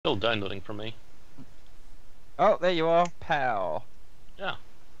still downloading from me. Oh, there you are, pal. Yeah.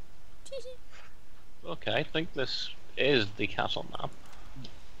 Okay, I think this is the castle map.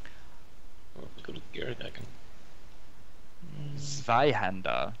 Oh, let's go to gear again.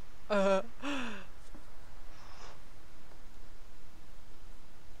 Zweihander. Uh.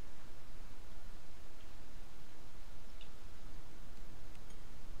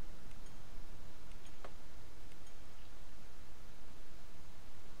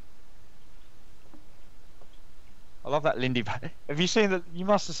 I love that Lindy. Have you seen that? You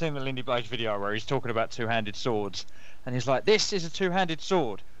must have seen the Lindy Blake video where he's talking about two-handed swords, and he's like, "This is a two-handed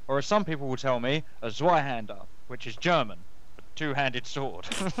sword," or as some people will tell me, a Zweihander, which is German for two-handed sword.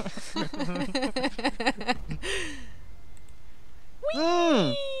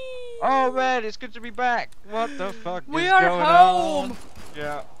 Oh man, it's good to be back. What the fuck We is are going home. on?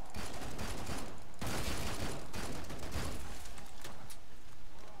 Yeah.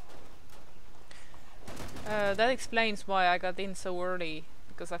 That explains why I got in so early,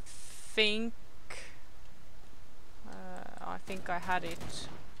 because I think I had it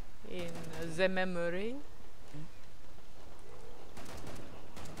in the memory.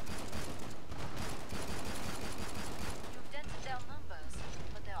 You've dented down numbers,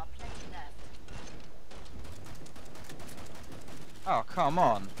 but there are plenty left. Oh come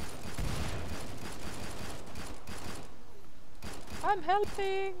on. I'm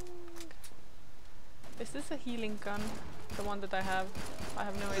helping. Is this a healing gun? The one that I have? I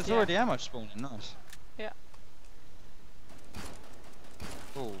have no idea. There's already ammo spawning. Nice. Yeah.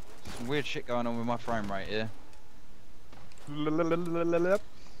 Oh, some weird shit going on with my frame rate here.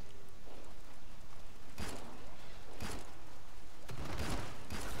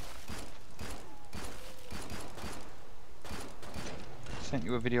 Sent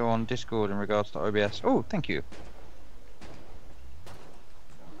you a video on Discord in regards to OBS. Oh, thank you.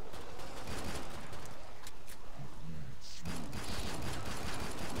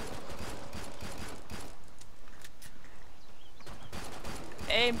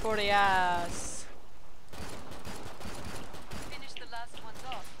 Aim for the ass. Finish the last ones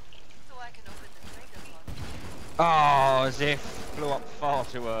off, so I can open the trigger pod. Oh, as if flew up far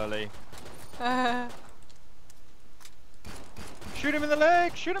too early. Shoot him in the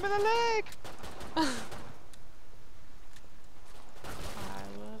leg! Shoot him in the leg! I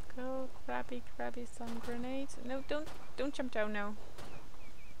will go grabby some grenades. No, don't jump down now.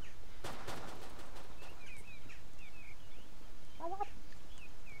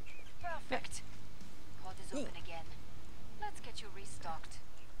 Perfect. Pod is open again. Let's get you restocked.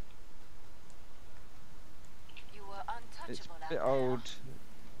 You were It's untouchable a out bit there. old,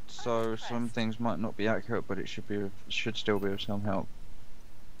 so some things might not be accurate, but it should still be of some help.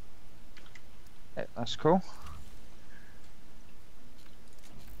 Yeah, that's cool.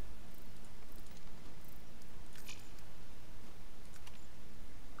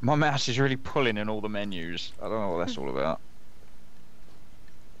 My mouse is really pulling in all the menus. I don't know what that's all about.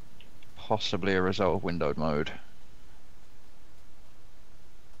 Possibly a result of windowed mode.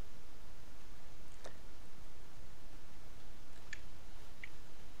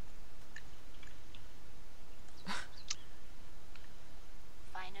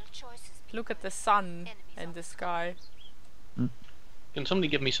 Final choices. Look at the sun and the sky. Can somebody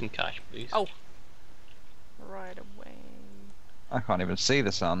give me some cash, please? Oh. Right away. I can't even see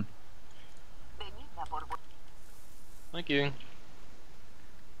the sun. Thank you.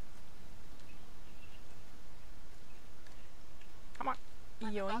 Come on.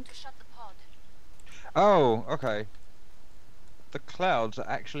 I'm Yoink. about to shut the pod. Oh, okay. The clouds are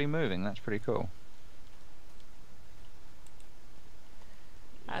actually moving. That's pretty cool.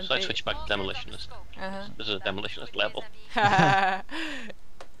 And So I they- switch back to demolitionist. Uh-huh. This is a demolitionist level.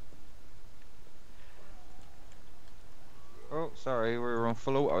 Oh, sorry, we were on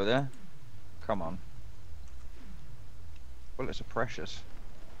full auto there. Come on. Bullets are precious.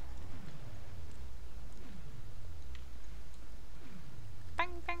 Bang,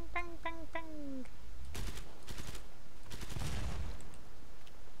 bang, bang, bang, bang.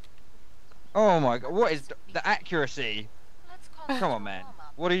 Oh my god, what is the accuracy? Let's call Come it on, man. warm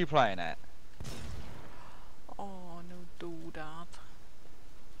up. What are you playing at? Oh, no, do that.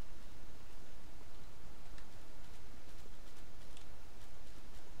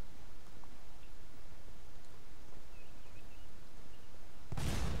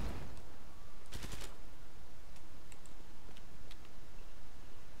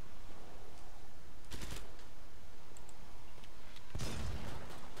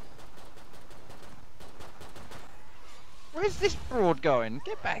 Where's this broad going?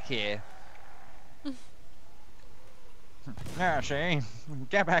 Get back here. Yeah, see?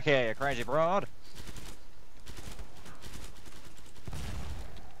 Get back here, you crazy broad.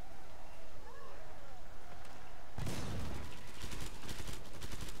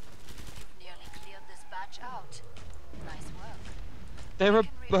 You've nearly cleared this batch out. Nice work. There You are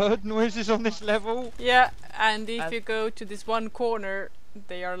can bird reopen noises on this the level. Yeah, and if And- you go to this one corner,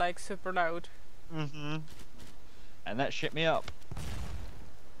 they are like super loud. Mm-hmm. And that shit me up.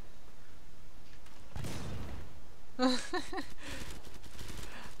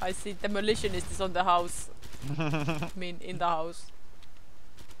 I see demolitionist is on the house. I mean, in the house.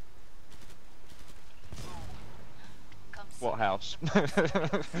 Come see What me. house?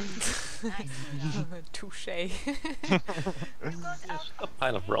 Nice job. Touche. You got out Just a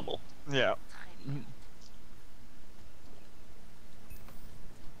pile of rubble. Yeah. Très bien.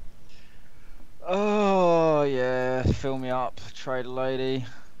 Oh yeah, fill me up, trader lady.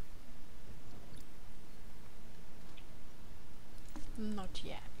 Not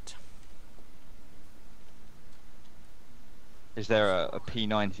yet. Is there a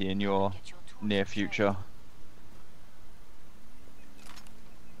P90 in your Get your tools near in check. future?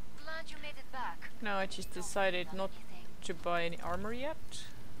 Glad you made it back. No, I just Don't decided bleed on not anything. to buy any armor yet,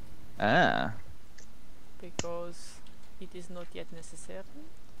 Ah. because it is not yet necessary.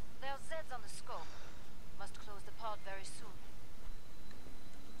 There's Zeds on the scope. Must close the pod very soon.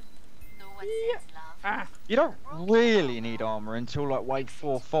 No one Yeah. says love. Ah, You don't really need armor until like wave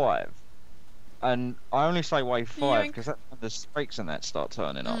 4 or 5. And I only say wave 5 Yoink. because that's when the spikes and that start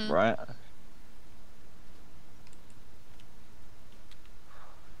turning up, Mhm. right?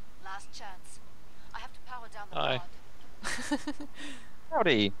 Last chance. I have to power down the Aye. pod.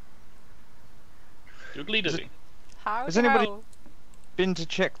 Howdy. Doodly doody. how? Has anybody- how? Been to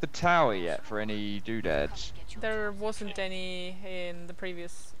check the tower yet for any doodads? Come get your There tools in wasn't check. any in the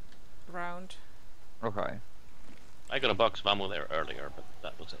previous round. Okay. I got a box of ammo there earlier, but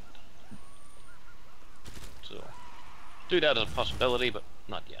that was it. So, do that as a possibility, but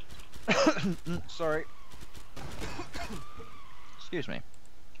not yet. Sorry. Excuse me.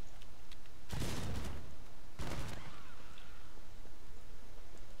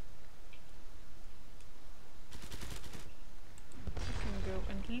 Can go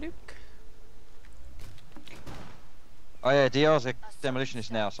and look. Oh yeah, DR's a A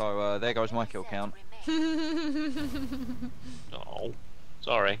demolitionist now, so there goes my kill count. No.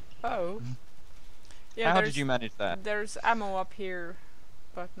 Sorry. Oh. Yeah, How there's, did you manage that? there's ammo up here,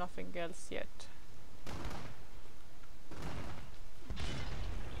 but nothing else yet.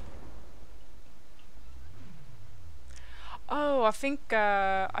 Oh, I think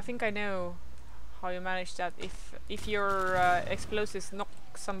I know how you manage that. If your explosives knock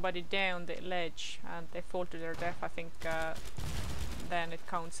somebody down the ledge and they fall to their death, I think then it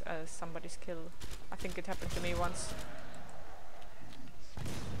counts as somebody's kill. I think it happened to me once.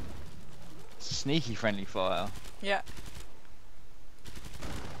 Sneaky friendly fire. Yeah.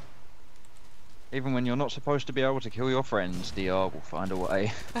 Even when you're not supposed to be able to kill your friends, DR will find a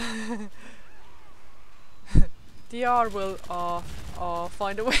way. DR will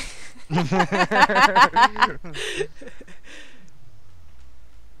find a way.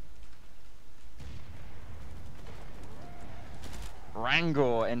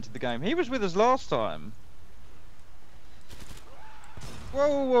 Rangor entered the game. He was with us last time.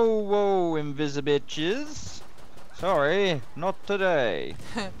 Whoa, whoa, whoa, invisibitches. Sorry, not today.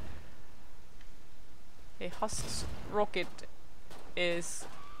 A Husk's rocket is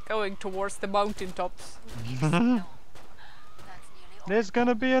going towards the mountaintops. No. That's nearly all. There's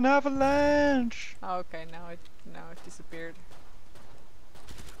gonna be an avalanche. Oh, okay, now it disappeared.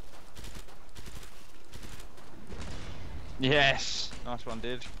 Yes, nice one,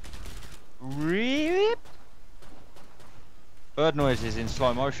 dude. Rip. Bird noises in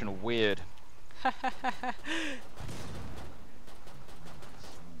slow motion are weird.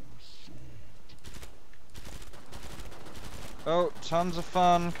 Oh, tons of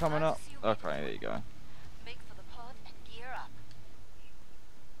fun coming up. Okay, there you go. Make for the pod and gear up.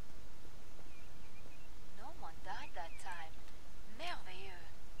 No one died that time.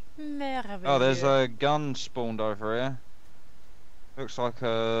 Merveilleux. Oh, there's a gun spawned over here. Looks like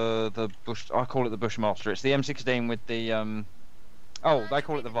the bush. I call it the Bushmaster. It's the M16 with the Oh, they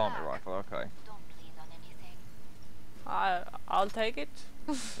call it the varmint rifle. Okay. Don't bleed on anything. I'll take it.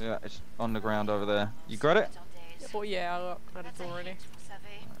 Yeah, it's on the ground over there. You got it? Better days. Oh yeah, I got That's it a already. hit, vous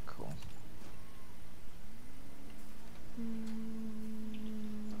savez. Alright, cool.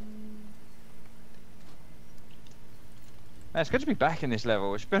 Man, it's good to be back in this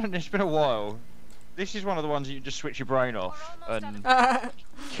level. It's been a while. This is one of the ones that you just switch your brain off We're almost and Ah,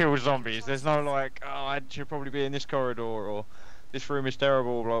 kill zombies. There's no like, oh, I should probably be in this corridor, or this room is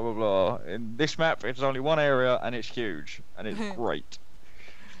terrible, blah blah blah. In this map, it's only one area and it's huge and it's great.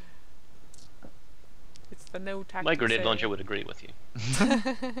 It's the no tactics. My grenade area. launcher would agree with you.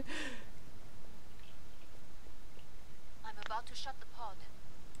 I'm about to shut the pod.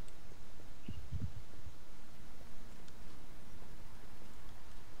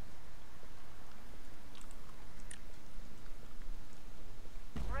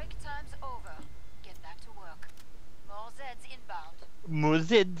 Break time's over. Get back to work. More Zeds inbound.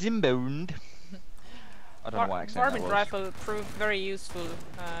 Mozed inbound. I don't know what accent that Varmint was. rifle proved very useful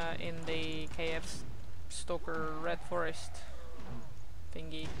in the KF Stalker Red Forest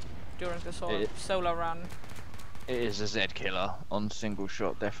thingy during the solo run. It is a Z killer on single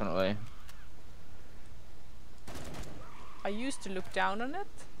shot, definitely. I used to look down on it,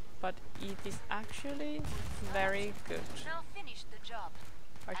 but it is actually very good. Now finish the job.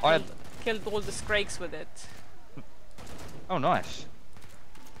 I killed all the Scrakes with it. Oh, nice.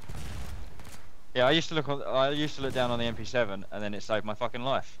 Yeah, I used to look down on the MP7, and then it saved my fucking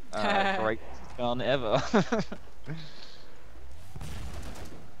life. Great gun ever.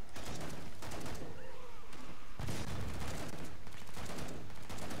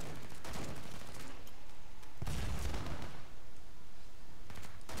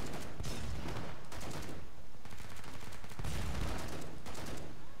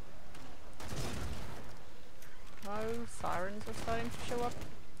 Oh, sirens are starting to show up.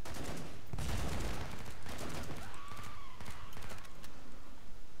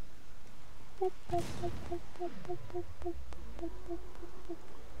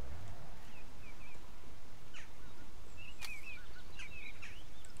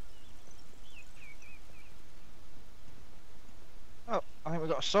 Oh, I think we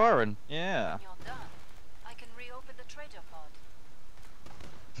got a siren. Yeah. When you're done, I can reopen the trader pod.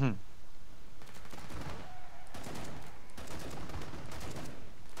 Hmm.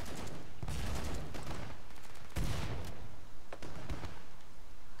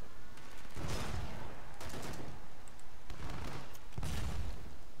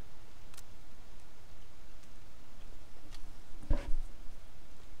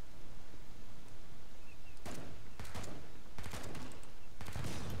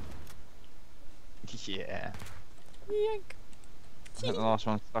 Yeah. Yank. I think the last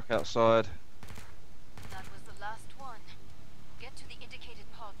one's stuck outside. That was the last one. Get to the indicated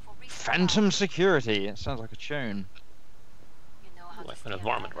pod for resupply. Phantom Security. It sounds like a tune. You know how Ooh, to I found steal a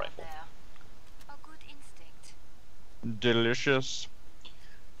varmint ammo rifle. there. A good instinct. Delicious.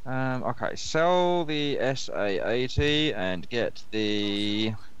 Okay, sell the SA-80 and get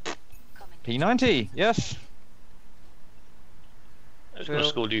the Come and P90. Yes. I was going to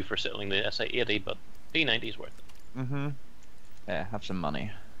Phil. scold you for settling the SA-80, but P90 is worth it. Mm-hmm. Yeah, have some money.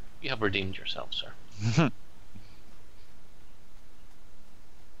 You have redeemed yourself, sir.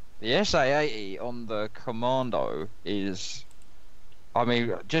 The SA-80 on the Commando is, I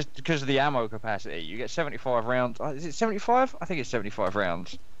mean, just because of the ammo capacity, you get 75 rounds. Is it 75? I think it's 75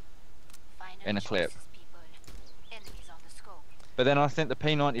 rounds. Final In a clip. choices, people. Enemies on the scope. But then I think the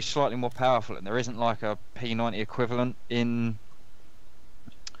P90 is slightly more powerful, and there isn't like a P90 equivalent in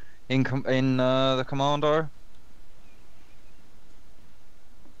the Commando.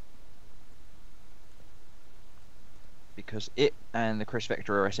 Because it and the Chris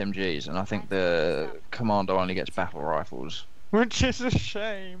Vector are SMGs, and I think the Commando only gets battle rifles. Which is a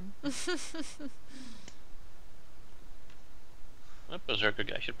shame. That berserker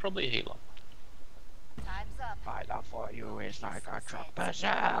guy should probably heal up. Time's up. My love for you is like a truck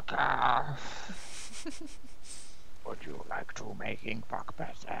berserker. Would you like to making fuck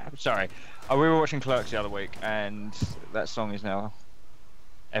berserker? Sorry, we were watching Clerks the other week, and that song is now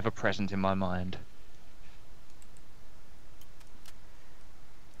ever present in my mind.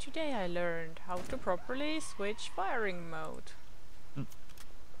 Today I learned how to properly switch firing mode.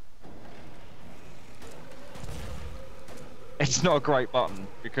 It's not a great button,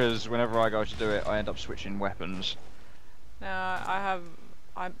 because whenever I go to do it, I end up switching weapons. I've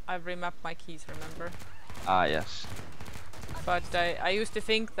remapped my keys, remember? Ah, yes. But I used to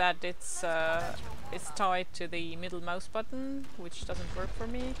think that it's tied to the middle mouse button, which doesn't work for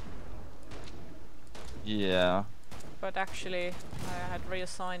me. Yeah. But actually, I had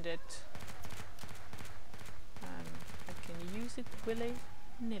reassigned it, and I can use it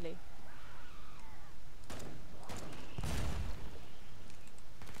willy-nilly.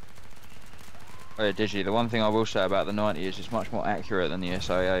 Oh yeah, Digi, the one thing I will say about the 90 is it's much more accurate than the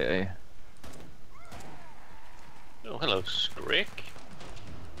SA-80. Oh, hello, Scrake.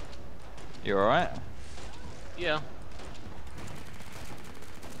 You alright? Yeah.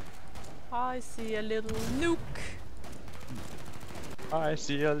 I see a little nuke. I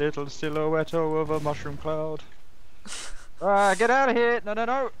see a little silhouette of a mushroom cloud. Get out of here! No, no,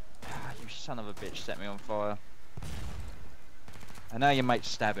 no! You son of a bitch set me on fire. And now your mate's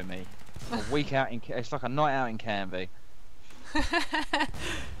stabbing me. A week out in... It's like a night out in Canvey.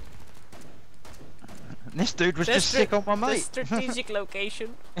 This dude was just sick on my The mate. strategic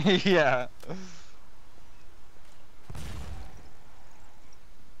location. Yeah.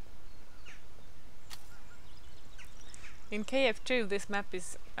 In KF2 this map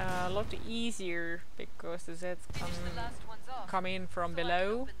is a lot easier because the Zeds Finish the last ones off. come in from So I can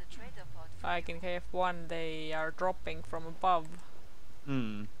below. open the trader pod for Like you. in KF1 they are dropping from above.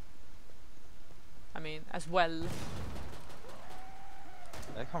 Hmm. I mean, as well.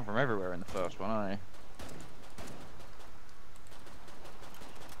 They come from everywhere in the first one, eh?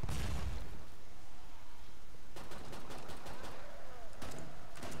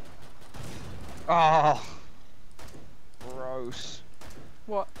 Oh, gross.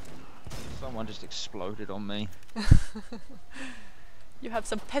 What? Someone just exploded on me. You have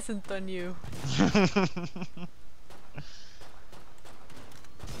some peasant on you.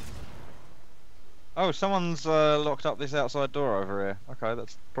 Oh, someone's locked up this outside door over here. Okay,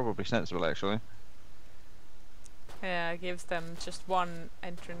 that's probably sensible, actually. Yeah, it gives them just one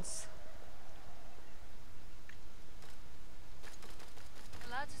entrance.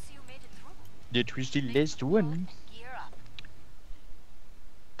 Glad to see you made it through. It was the Make last the one. pod and gear up.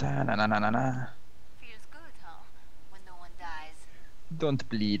 Da-na-na-na-na-na. Feels good, huh? When no one dies. Don't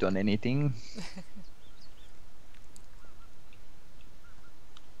bleed on anything.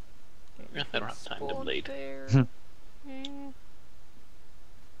 Yeah, I don't have time to Spawn bleed. there. Eh.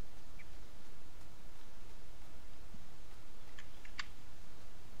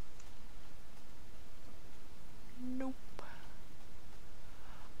 Nope.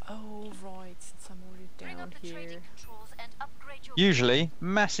 Oh right, since I'm already Bring down up the here. trading controls and upgrade your Usually,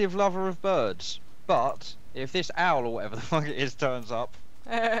 massive lover of birds. But, if this owl or whatever the fuck it is turns up,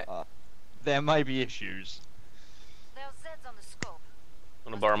 there may be issues. There's Zeds on the scope.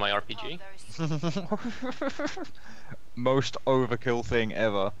 Wanna Must borrow be my in the pod RPG? very soon. Most overkill thing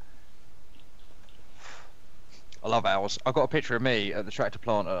ever. I love owls. I got a picture of me at the tractor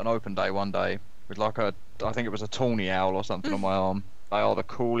plant at an open day one day with like a, I think it was a tawny owl or something on my arm. They are the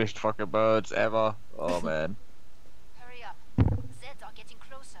coolest fucking birds ever. Oh man. Hurry up. Zeds are getting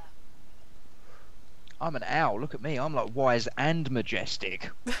closer. I'm an owl, look at me, I'm like wise and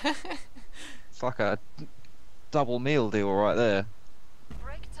majestic. It's like a double meal deal right there.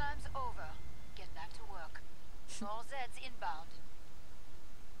 Break time's over. Get back to work. More Zeds inbound.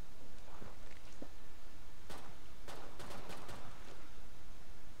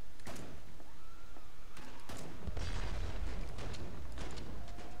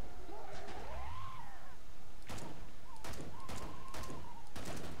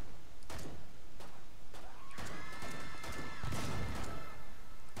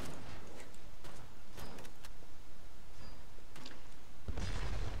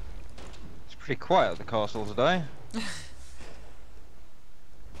 It's pretty quiet at the castle today.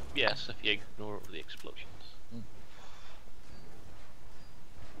 Yes, if you ignore the explosions.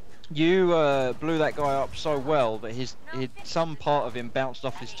 You blew that guy up so well that some part of him bounced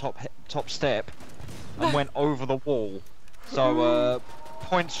off his top step and went over the wall. So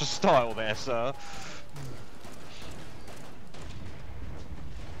points for style there, sir.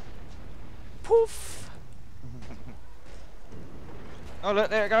 Poof! Oh look,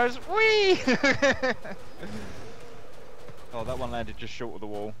 there it goes. Whee! Oh, that one landed just short of the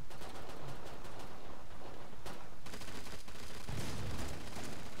wall.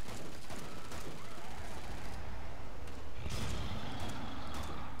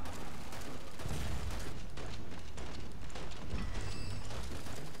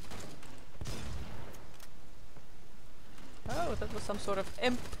 Oh, that was some sort of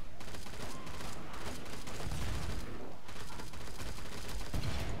imp.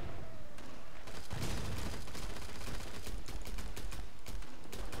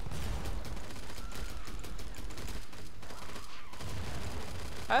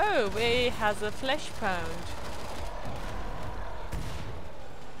 Oh, he has a flesh pound.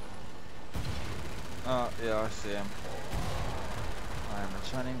 Oh, yeah, I see him. I am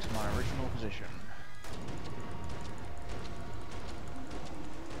returning to my original position.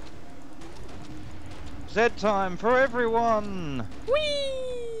 Z time for everyone! Whee!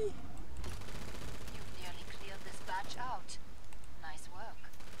 You've nearly cleared this batch out. Nice work.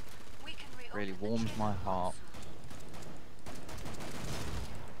 We can reopen Really the warms trader my pod heart. soon.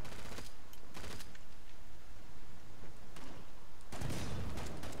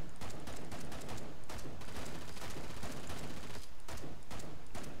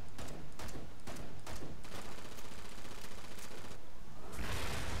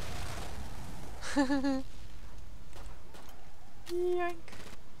 Yoink.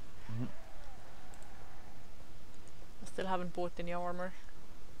 Mhm. I still haven't bought any armor.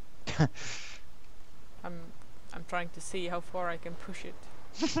 I'm trying to see how far I can push it.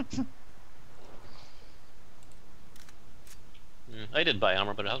 I did buy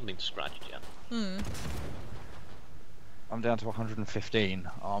armor, but it hasn't been scratched yet. Hmm. I'm down to 115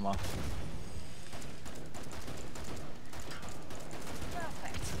 armor.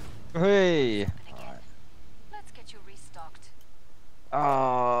 Perfect. Hey! And again. Let's get you restocked.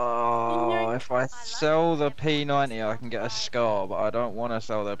 Oh, if I like sell the it when you P90, I can get a stop scar, but I don't want to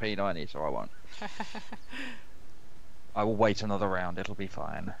sell the P90, so I won't. I will wait another round. It'll be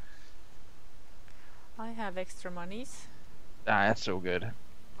fine. I have extra monies. Ah, that's all good.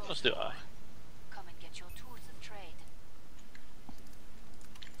 Let's do I. Come and get your tools of trade.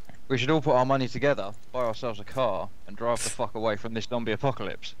 We should all put our money together, buy ourselves a car, and drive the fuck away from this zombie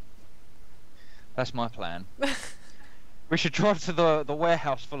apocalypse. That's my plan. We should drive to the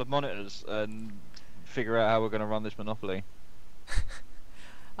warehouse full of monitors and figure out how we're going to run this monopoly.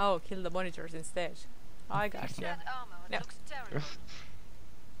 Oh, kill the monitors instead. I got you. That armor Yeah. looks terrible.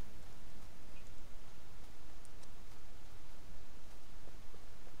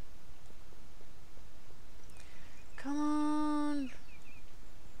 Come on.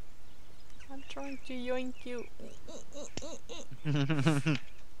 I'm trying to yoink you.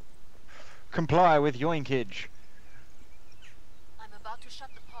 Comply with yoinkage. I'm about to shut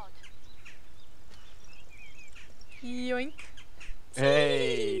the pod. Yoink.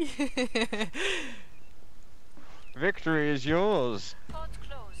 Hey! Victory is yours. Pod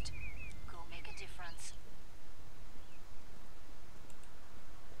closed. Go make a difference.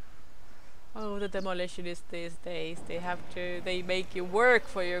 Oh, the demolitionists these days. They make you work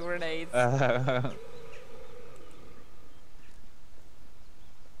for your grenades.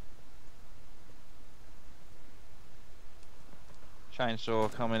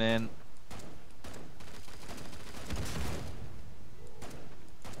 Chainsaw coming in.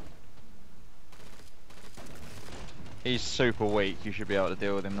 He's super weak. You should be able to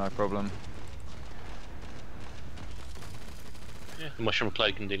deal with him, no problem. Yeah, the mushroom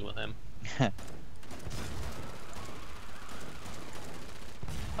cloud can deal with him.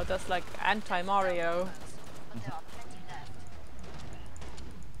 Oh, that's like anti-Mario. But there are plenty left.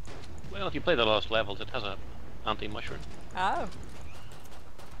 Well, if you play the last levels, it has a anti-mushroom. Oh.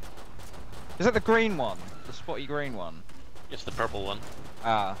 Is that the green one? The spotty green one? It's the purple one.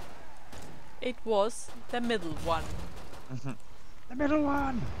 Ah. It was the middle one. The middle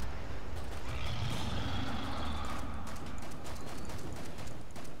one!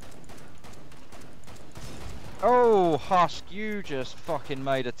 Oh, Husk, you just fucking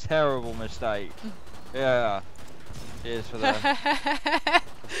made a terrible mistake. Yeah. Cheers for that.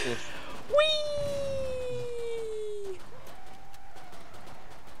 Whee!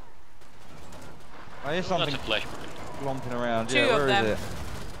 I hear Oh, something that's a flesh. glomping around. Two Yeah, of where is them. it?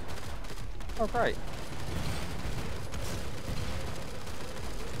 Oh, great.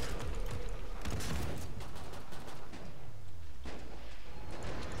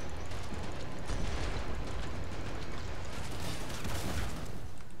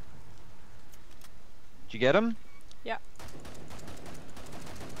 Did you get him? Yeah.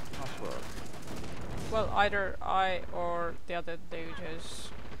 Nice work. Well, either I or the other dude is...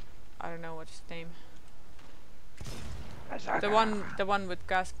 I don't know what's his name. The one with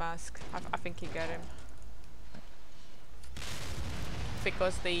gas mask. I think he got him.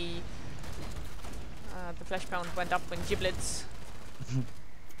 Because the flesh pound went up in giblets.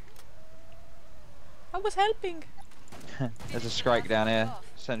 I was helping. There's a Scrake down here.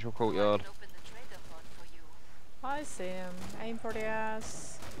 Central courtyard. I can open the trader pod for you. I see him. Aim for the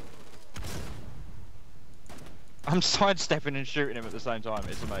ass. I'm sidestepping and shooting him at the same time.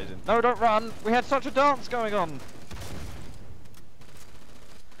 It's amazing. No, don't run! We had such a dance going on!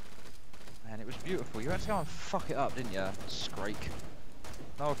 Man, it was beautiful. You had to go and fuck it up, didn't you? Scrake.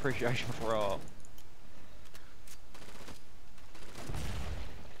 No appreciation for art.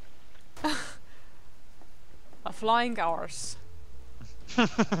 A flying arse.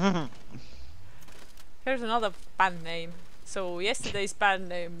 Here's another band name. So yesterday's band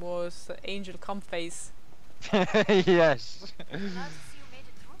name was Angel Comface. Yes. Glad to see you made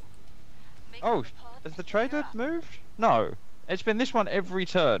it through. Make Oh, up the pod has the and trader gear up. moved? No. It's been this one every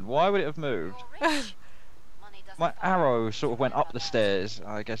turn. Why would it have moved? You're rich. Money doesn't My follow. arrow sort of went Worry up about the that. stairs.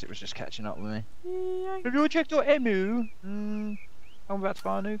 I guess it was just catching up with me. Yoink. Have you checked your emu? I'm about to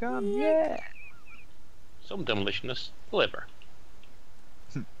buy a new gun. Yeah. Some demolitionist. Clever.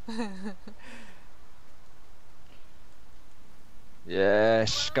 Yeah,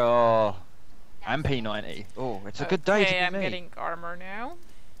 Scar. And P90. Oh, it's a good day to Okay, be I'm me. getting armor now.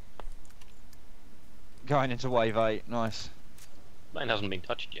 Going into wave 8, nice. Mine hasn't been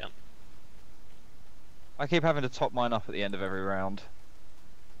touched yet. I keep having to top mine up at the end of every round.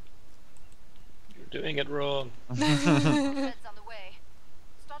 You're doing it wrong. Zed's on the way.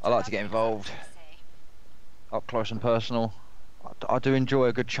 Start I your like to get updates, involved. I say. Up close and personal. I do enjoy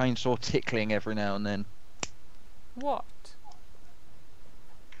a good chainsaw tickling every now and then. What?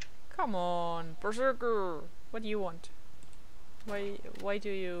 Come on, Berserker! What do you want? Why do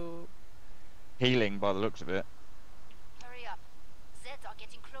you... Healing by the looks of it. Hurry up. Zeds are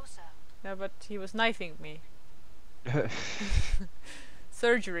getting closer. No, but he was knifing me.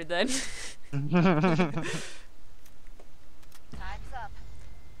 Surgery then. Time's up.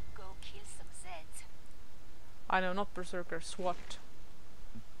 Go kill some Zeds. I know, not Berserker, SWAT.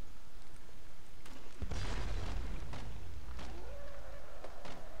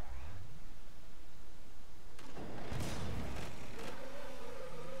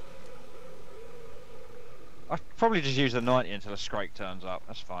 I probably just use the 90 until a Scrake turns up.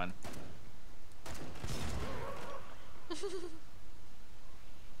 That's fine. Good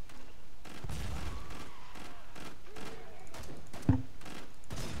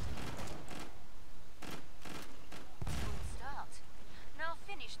start. Now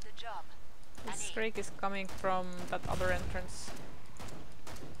finish the job. The Allez. Scrake is coming from that other entrance.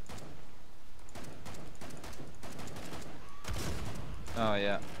 Oh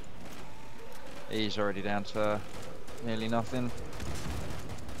yeah. He's already down to nearly nothing.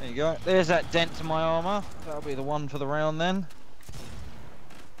 There you go. There's that dent to my armour. That'll be the one for the round then.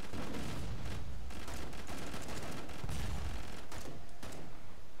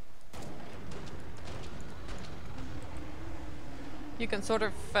 You can sort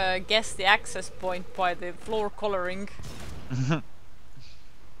of guess the access point by the floor coloring.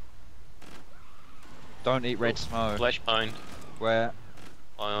 Don't eat red smoke. Flashpoint. Where?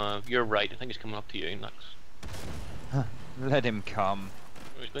 You're right. I think he's coming up to you next. Let him come.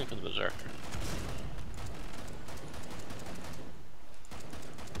 Oh, he's going for the berserker.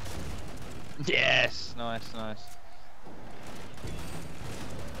 Yes! Nice, nice.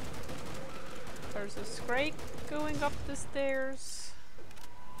 There's a Scrake going up the stairs.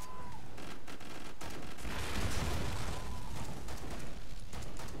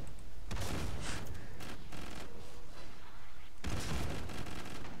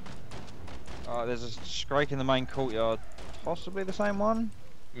 Oh, there's a Scrake in the main courtyard. Possibly the same one?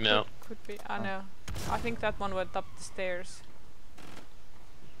 No. Could be. I Oh. know. I think that one went up the stairs.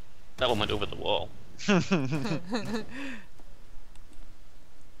 That one went over the wall. Keep it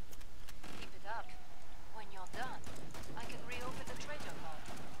up. When you're done, I can reopen the treasure vault.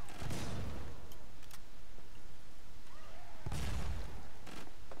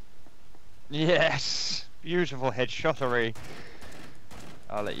 Yes! Beautiful headshottery.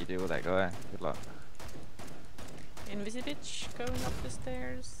 I'll let you deal with that guy. Good luck. Invisibitch going up the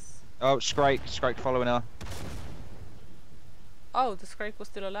stairs. Oh, Scrake following her. Oh, the Scrake was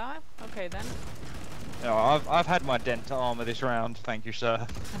still alive? Okay then. No, I've had my dent to armour this round, thank you, sir.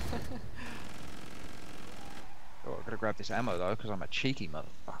 Oh, I've got to grab this ammo though, because I'm a cheeky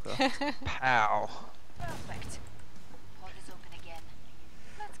motherfucker. Pow! Perfect. Vault is open again.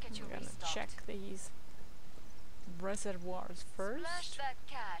 Let's get you I'm gonna restocked. check these reservoirs first. Splash that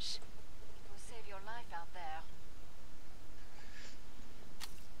cash. It will save your life out there.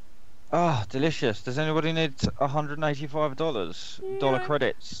 Ah, delicious. Does anybody need $185? Dollar Yeah.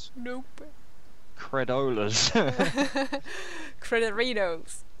 credits. Nope. Credolas.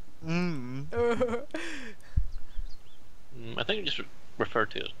 Crederitos. Mmm. I think you just refer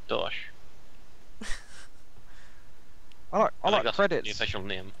to it as Dosh. I I think like that's credits. the official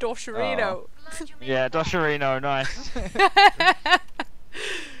name. Dosherino. Glad you made Yeah, it back. Dosherino, nice.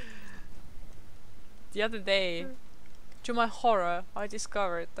 The other day, to my horror, I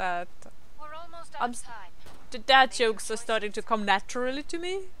discovered that We're almost out I'm of time. the dad jokes are starting to come naturally to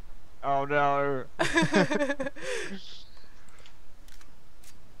me. Oh no. I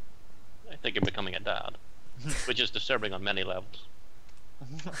think you're becoming a dad, which is disturbing on many levels.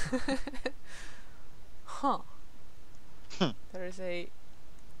 Huh. There is a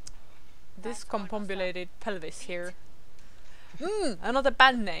discombobulated pelvis here. Another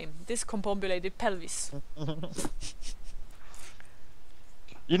band name. Discombobulated pelvis.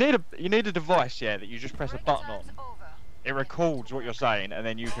 You need a device, yeah, that you just press a Break button on. time's over. It records what you're saying, and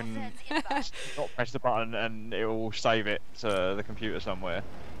then you All can Zeds inbound. not press the button, and it will save it to the computer somewhere.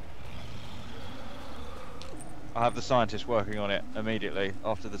 I have the scientists working on it immediately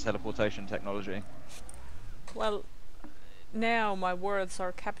after the teleportation technology. Well, now my words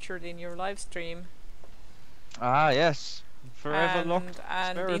are captured in your live stream. Ah, yes. Forever and, locked.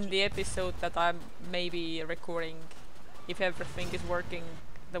 and in prosperity. the episode that I'm maybe recording, if everything is working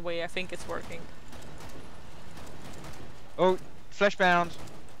the way I think it's working. Oh, fleshbound.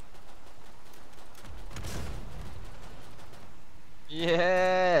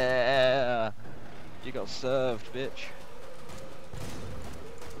 Yeah. You got served, bitch.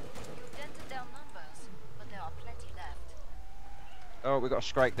 You've dented their numbers, but there are plenty left. Oh, we got a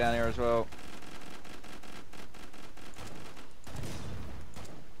scrake down here as well.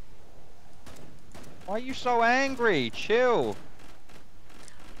 Why are you so angry? Chill.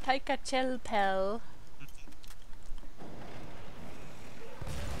 Take a chill pill.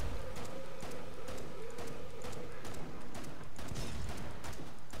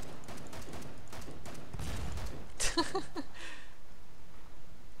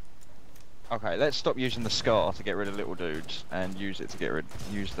 Okay, let's stop using the scar to get rid of little dudes and use it to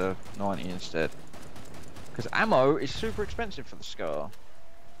use the 90 instead. Because ammo is super expensive for the scar.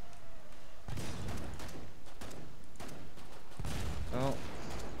 Oh.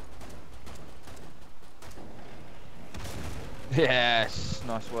 Yes,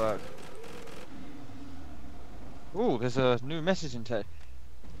 nice work. Ooh, there's a new message in tech.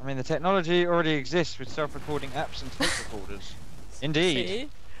 I mean, the technology already exists with self-recording apps and tape recorders. Indeed. See?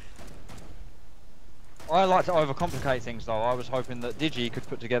 I like to overcomplicate things though. I was hoping that Digi could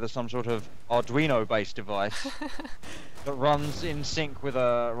put together some sort of Arduino-based device that runs in sync with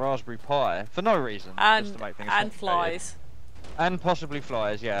a Raspberry Pi for no reason, just to make things and complicated. flies. And possibly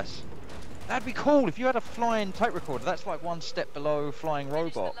flies, yes. That'd be cool if you had a flying tape recorder. That's like one step below flying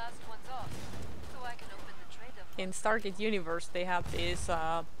Finish robot. the last ones off, so I can open the trader. In Stargate Universe, they have these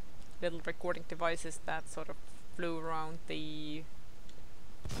little recording devices that sort of flew around the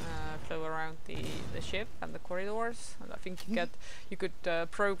ship and the corridors, and I think you could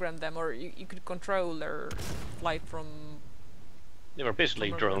program them, or you could control their flight from. They were basically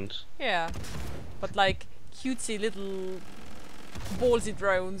From a- drones. Yeah, but like cutesy little ballsy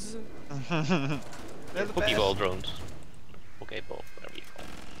drones. They're the best. Pokeball drones. Pokeball, whatever you call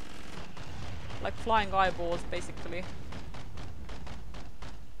them. Like flying eyeballs, basically.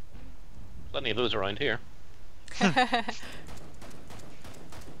 Plenty of those around here.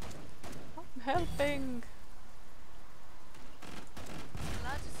 I'm helping.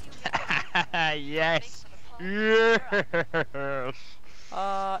 Glad to see you again. Yes. Thanks for the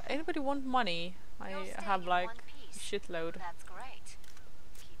Yes. Anybody want money? I You'll stay have in like one piece. shitload. That's great.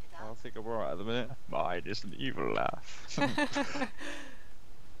 Keep it I up. think I'm alright at the minute. Mine is an evil laugh.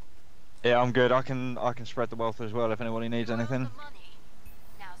 Yeah, I'm good. I can spread the wealth as well if anybody needs You're on anything. the money.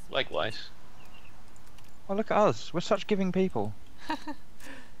 Now spend Likewise. Oh, look at us. We're such giving people.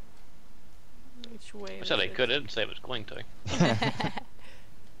 Which way? I said is I it? could, I didn't say I was going to.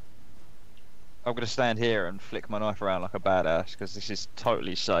 I'm gonna stand here and flick my knife around like a badass because this is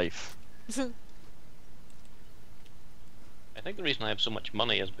totally safe. I think the reason I have so much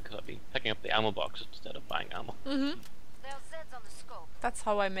money is because I've been picking up the ammo boxes instead of buying ammo. Mhm. There's Zeds on the scope. That's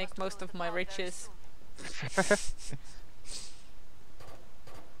how I make Must most close of the my pod very riches. soon.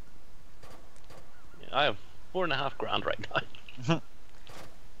 Yeah, I have 4.5 grand right now.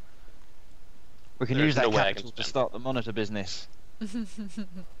 We can There's use that no way I can capital to spend. start the monitor business.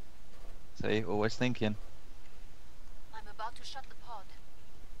 See, always thinking. I'm about to shut the pod.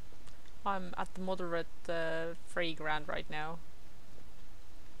 I'm at the moderate 3 grand right now.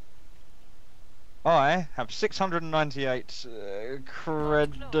 I have 698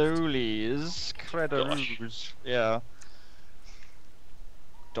 credoles. Credos. Yeah.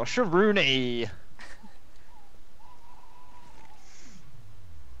 Dosharuni.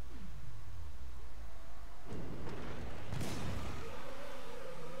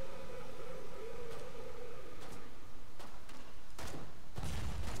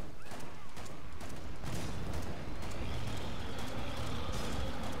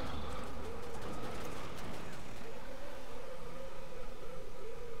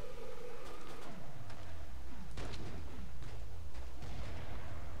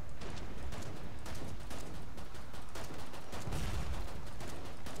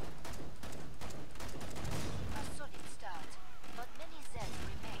 A solid start, but many Zeds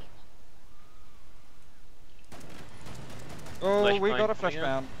remain. Oh, we Flashbang got a coming in.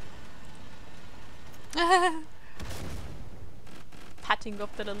 flashbound. Patting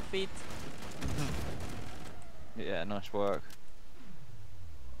up the little feet. Yeah, nice work.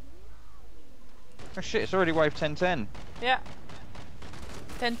 Oh shit, it's already wave 1010. Yeah.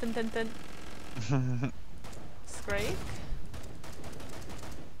 10. Scrape.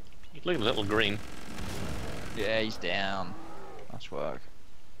 Look at the little green. Yeah, he's down. Nice work.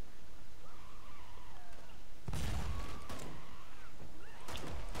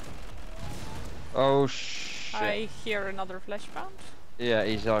 Oh shit. I hear another fleshbound. Yeah,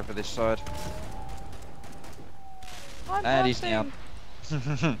 he's over this side. I'm And he's hunting.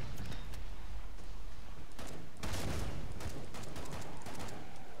 down.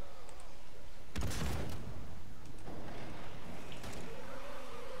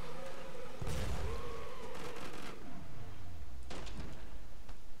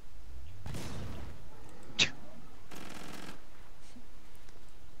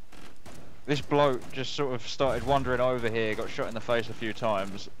 This bloke just sort of started wandering over here, got shot in the face a few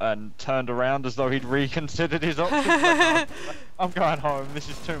times, and turned around as though he'd reconsidered his options. Like, "No, I'm going home, this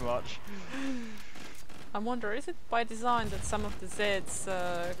is too much." I wonder, is it by design that some of the Zeds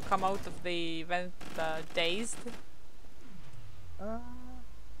come out of the event dazed?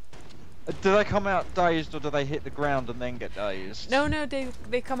 Do they come out dazed, or do they hit the ground and then get dazed? No,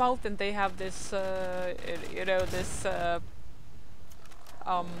 they come out and they have this, you know, this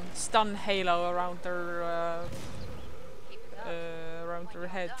stun halo around their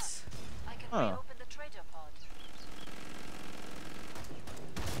heads. I can Huh. reopen the trader pod.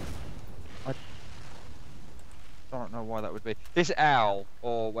 I don't know why that would be. This owl,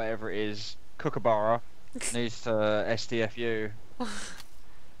 or whatever it is, Kookaburra, needs to STFU.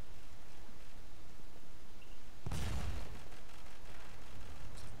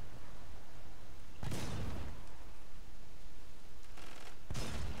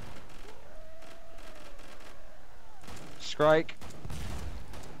 Strike.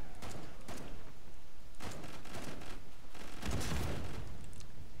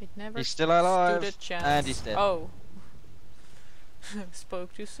 It never He's still alive, stood a chance. and he's dead. Oh.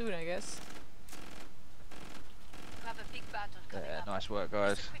 Spoke too soon, I guess. You have a big battle coming Yeah, up. nice work, This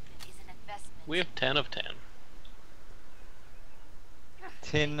guys. equipment is an investment. We have 10 of 10.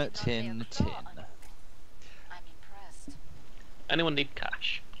 Tin, They did not lay a tin, claw tin. on you. I'm impressed. Anyone need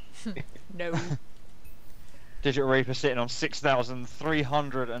cash? No. Digital Reaper sitting on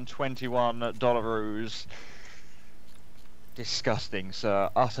 $6,321. Disgusting, sir.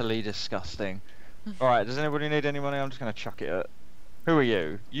 Utterly disgusting. Alright, does anybody need any money? I'm just going to chuck it at... Who are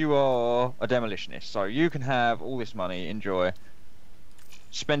you? You are a demolitionist, so you can have all this money, enjoy.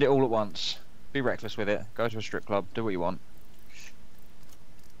 Spend it all at once. Be reckless with it. Go to a strip club, do what you want.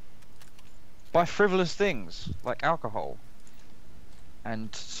 Buy frivolous things, like alcohol.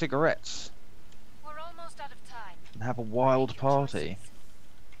 And cigarettes. We're almost out of time. And have a wild Make your party.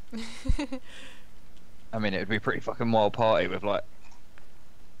 I mean, it would be a pretty fucking wild party with like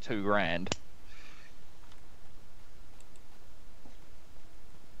 $2 grand.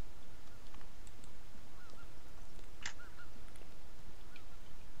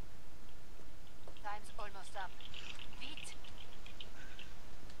 Time's almost up. Beat.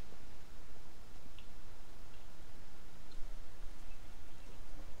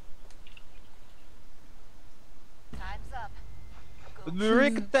 Time's up. Go.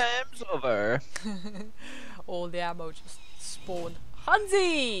 Rick time's over. All the ammo just spawned.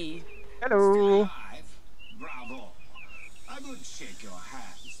 Hansi! Hello. Alive? Bravo. I would shake your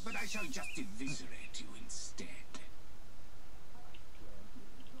hands, but I shall just eviscerate you instead.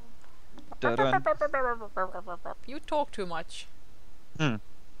 Dun-dun. You talk too much. Hmm. Come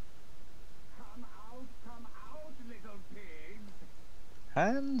out, little pigs.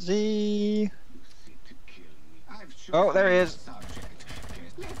 Hansi. You seek to kill me. I've Oh, there he chosen is. the subject.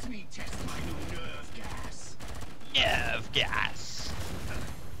 Let me test my new nerve gas. Nerve gas.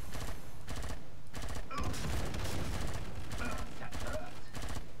 That hurt.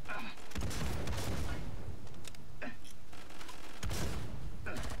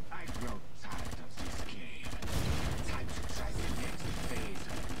 I grow tired of this game. Time to try the next phase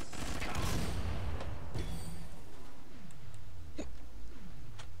of this scum.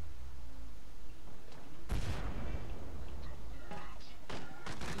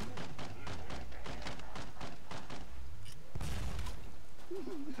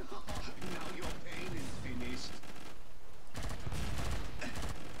 Now your pain is finished.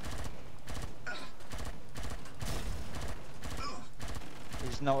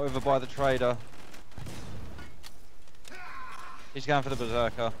 He's not over by the trader. He's going for the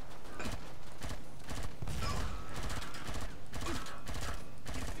berserker.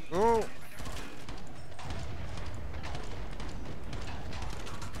 Oh.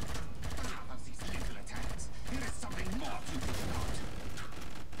 Enough of these little attacks. There is something more to think about.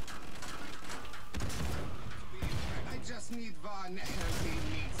 I just need one healthy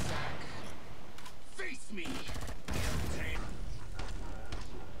meat sack. Face me!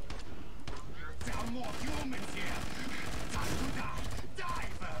 There are more humans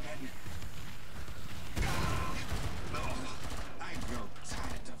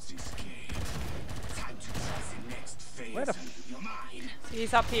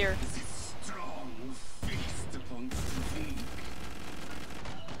He's up here. Strong feast upon sleep.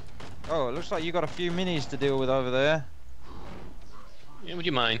 Oh, it looks like you got a few minis to deal with over there. Yeah, would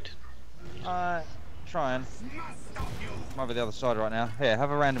you mind? Trying. Must stop you. I'm over the other side right now. Here,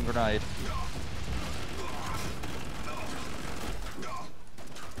 have a random grenade.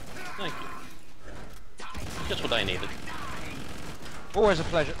 Thank you. Just what I needed. Always a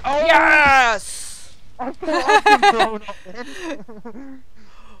pleasure. Oh! Yes! I thought I'd been blown up then.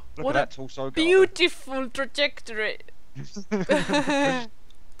 Look What at a that torso guard. beautiful trajectory. Fuck.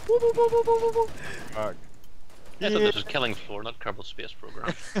 I thought this was KillingFloor, not Kerbal Space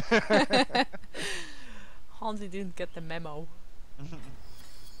Program. Hansi didn't get the memo.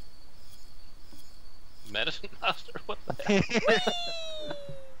 Medicine Master? What the heck?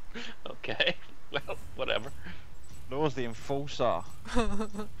 Okay, well, whatever. Laws the enforcer.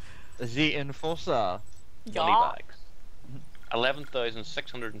 The enforcer. Money Yeah. bags.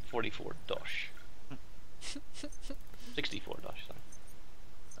 11,644 dosh. 64 dosh, sorry.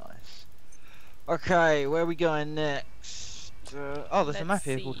 Nice. Okay, where are we going next? Oh, there's a Let's map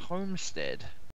here called see. Homestead.